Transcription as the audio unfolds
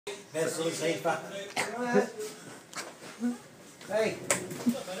That's so safe. Hey.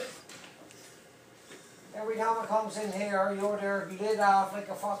 Every time I comes in here, you're there lit off like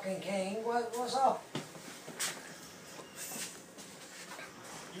a fucking king. What's up?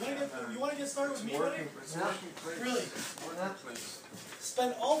 You wanna get started with me, buddy? No. Really? No.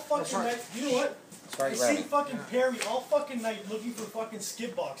 Spend all fucking night. You know what? I see fucking Perry all fucking night looking for fucking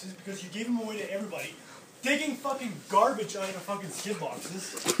skid boxes because you gave them away to everybody. Digging fucking garbage out of the fucking skid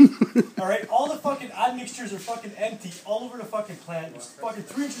boxes. Alright, all the fucking admixtures are fucking empty all over the fucking plant. There's fucking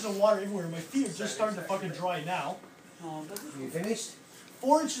 3 inches of water everywhere. My feet are just starting to fucking dry now. You finished?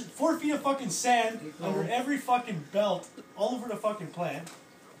 4 feet of fucking sand under every fucking belt all over the fucking plant.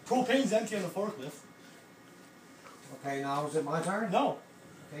 Propane's empty on the forklift. Okay, now is it my turn? No.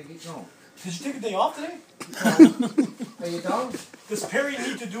 Okay, keep going. Did you take a day off today? Are you done? Does Perry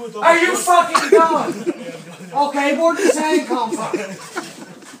need to do it? Are you fucking done? Okay, where did the sand come from?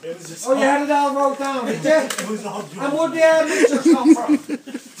 Oh, you had it all wrote down, did you? It was all Jones. And where did the admixtures come from? It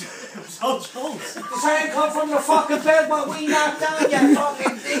was all Jones. The sand come from the fucking bed what we knocked down, you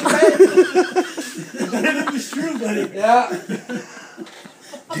fucking big bed. That was true, buddy. Yeah.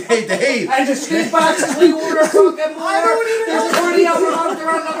 Hey, Dave. And the skid boxes we ordered fucking more. I don't even know. There's 40 of them out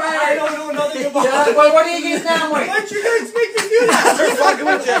there on the bed. I don't know nothing about it. Yeah, well, what are you getting down with? Why'd you guys make me do that? They're fucking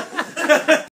with you.